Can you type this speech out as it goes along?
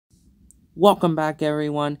Welcome back,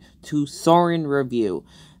 everyone, to Soren Review.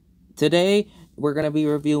 Today, we're going to be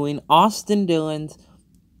reviewing Austin Dillon's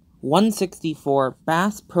 164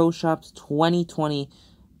 Bass Pro Shops 2020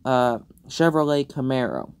 Chevrolet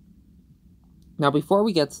Camaro. Now, before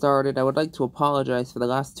we get started, I would like to apologize for the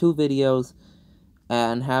last two videos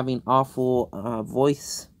and having awful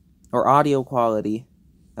voice or audio quality.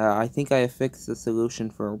 I think I have fixed the solution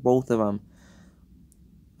for both of them.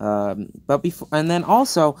 But before, and then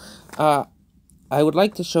also, I would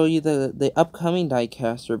like to show you the upcoming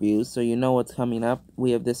Diecast reviews, so you know what's coming up. We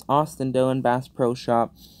have this Austin Dillon Bass Pro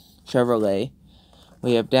Shop Chevrolet.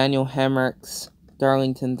 We have Daniel Hemrick's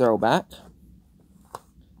Darlington Throwback.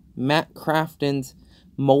 Matt Crafton's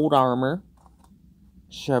Mold Armor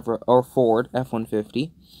Ford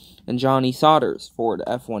F-150. And Johnny Sauter's Ford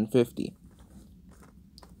F-150.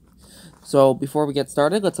 So before we get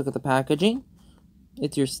started, let's look at the packaging.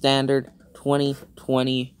 It's your standard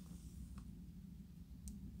 2020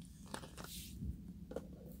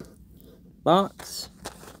 box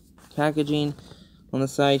packaging. On the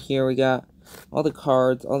side here we got all the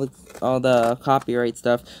cards, all the copyright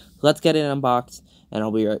stuff. Let's get it unboxed and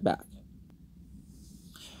I'll be right back.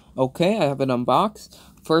 Okay, I have it unboxed.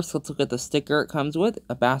 First, let's look at the sticker it comes with.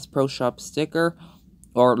 A Bass Pro Shop sticker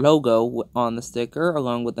or logo on the sticker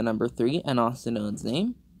along with the number 3 and Austin Dillon's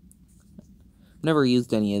name. Never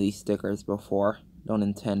used any of these stickers before. Don't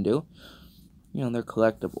intend to. You know, they're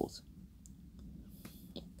collectibles.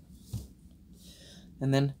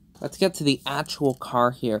 And then, let's get to the actual car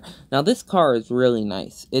here. Now, this car is really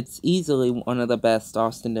nice. It's easily one of the best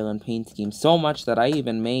Austin Dillon paint schemes. So much that I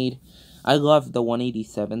even made... I love the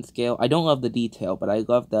 187 scale. I don't love the detail, but I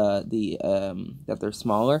love that they're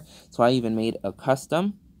smaller. So I even made a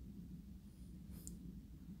custom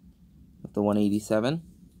with the 187.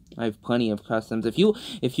 I have plenty of customs. If you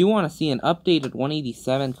want to see an updated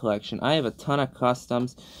 187 collection, I have a ton of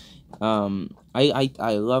customs. I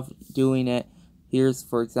love doing it. Here's,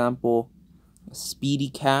 for example, Speedy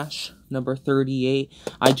Cash, number 38.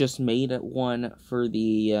 I just made one for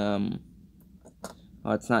the,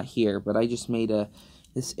 oh, it's not here, but I just made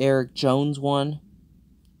this Eric Jones one.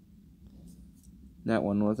 That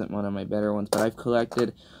one wasn't one of my better ones, but I've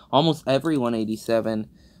collected almost every 187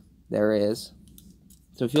 there is.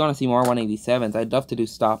 So if you want to see more 187s, I'd love to do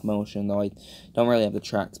stop motion, though I don't really have the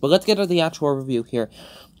tracks. But let's get to the actual review here.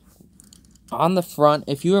 On the front,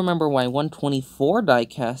 if you remember my 124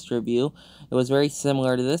 Diecast review, it was very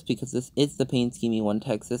similar to this because this is the paint scheme you won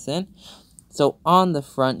Texas in. So on the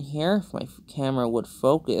front here, if my camera would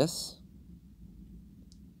focus,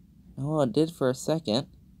 oh, it did for a second.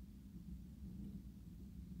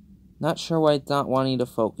 Not sure why it's not wanting to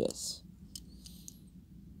focus.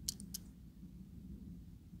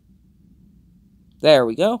 There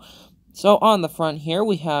we go. So on the front here,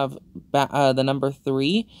 we have the number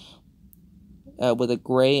 3. With a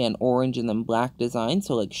gray and orange and then black design,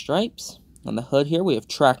 so like stripes. On the hood here, we have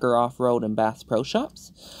Tracker Off-Road and Bass Pro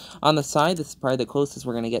Shops. On the side, this is probably the closest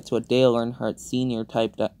we're going to get to a Dale Earnhardt Sr.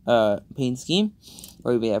 type paint scheme,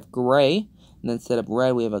 where we have gray, and then instead of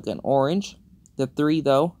red, we have like an orange. The 3,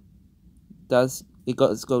 though, does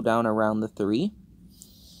go down around the 3.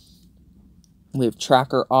 We have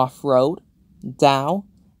Tracker Off-Road, Dow,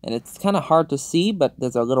 and it's kind of hard to see, but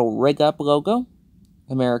there's a little Rig Up logo,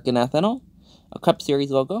 American Ethanol, a Cup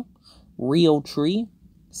Series logo, Rio Tree,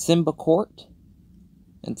 Simba Court,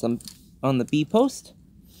 and some on the B-post.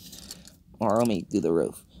 Or let me do the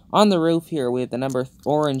roof. On the roof here, we have the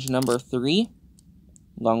orange number 3,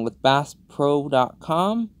 along with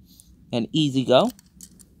BassPro.com and Easy Go.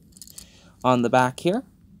 On the back here,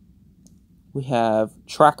 we have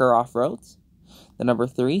Tracker Off-Roads, the number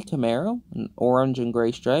 3 Camaro, an orange and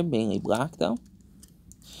gray stripe, mainly black though.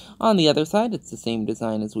 On the other side, it's the same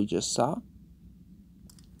design as we just saw.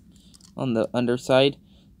 On the underside,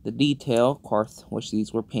 the detail, of course, wish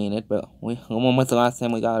these were painted, but when was the last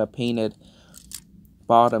time we got a painted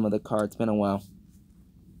bottom of the car? It's been a while.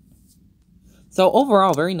 So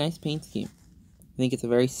overall, very nice paint scheme. I think it's a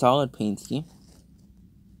very solid paint scheme.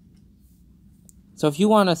 So if you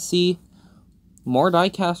want to see more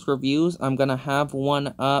Diecast reviews, I'm going to have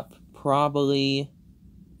one up probably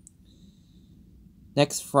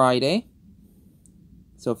next Friday.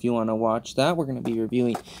 So if you want to watch that, we're going to be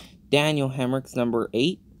reviewing Daniel Hemrick's number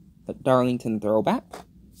 8, Darlington Throwback.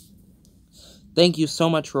 Thank you so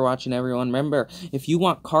much for watching, everyone. Remember, if you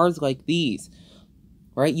want cars like these,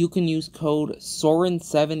 right, you can use code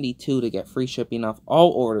Soren72 to get free shipping off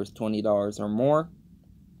all orders $20 or more.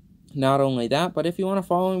 Not only that, but if you want to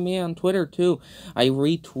follow me on Twitter too, I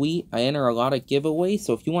retweet, I enter a lot of giveaways,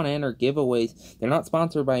 so if you want to enter giveaways, they're not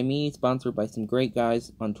sponsored by me, sponsored by some great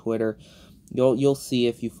guys on Twitter. You'll see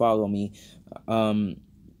if you follow me.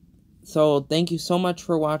 So thank you so much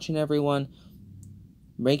for watching, everyone.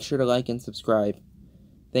 Make sure to like and subscribe.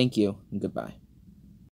 Thank you, and goodbye.